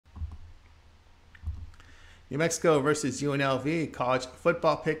New Mexico versus UNLV college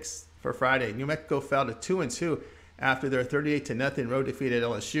football picks for Friday. New Mexico fell to 2-2 after their 38-0 road defeat at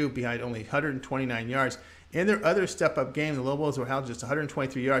LSU behind only 129 yards. In their other step-up game, the Lobos were held just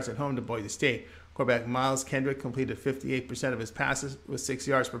 123 yards at home to Boise State. Quarterback Miles Kendrick completed 58% of his passes with 6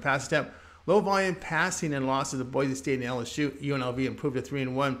 yards per pass attempt. Low-volume passing and losses of Boise State and LSU. UNLV improved to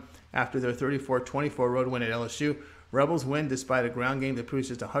 3-1 after their 34-24 road win at LSU. Rebels win despite a ground game that produced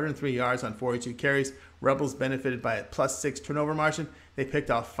just 103 yards on 42 carries. Rebels benefited by a +6 turnover margin. They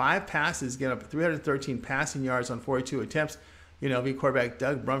picked off 5 passes, getting up 313 passing yards on 42 attempts. UNLV quarterback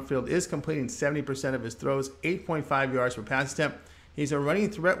Doug Brumfield is completing 70% of his throws, 8.5 yards per pass attempt. He's a running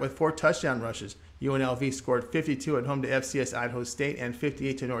threat with 4 touchdown rushes. UNLV scored 52 at home to FCS Idaho State and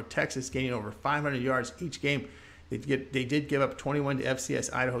 58 to North Texas, gaining over 500 yards each game. They did give up 21 to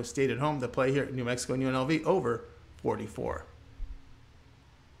FCS Idaho State at home. The play here at New Mexico and UNLV over 44.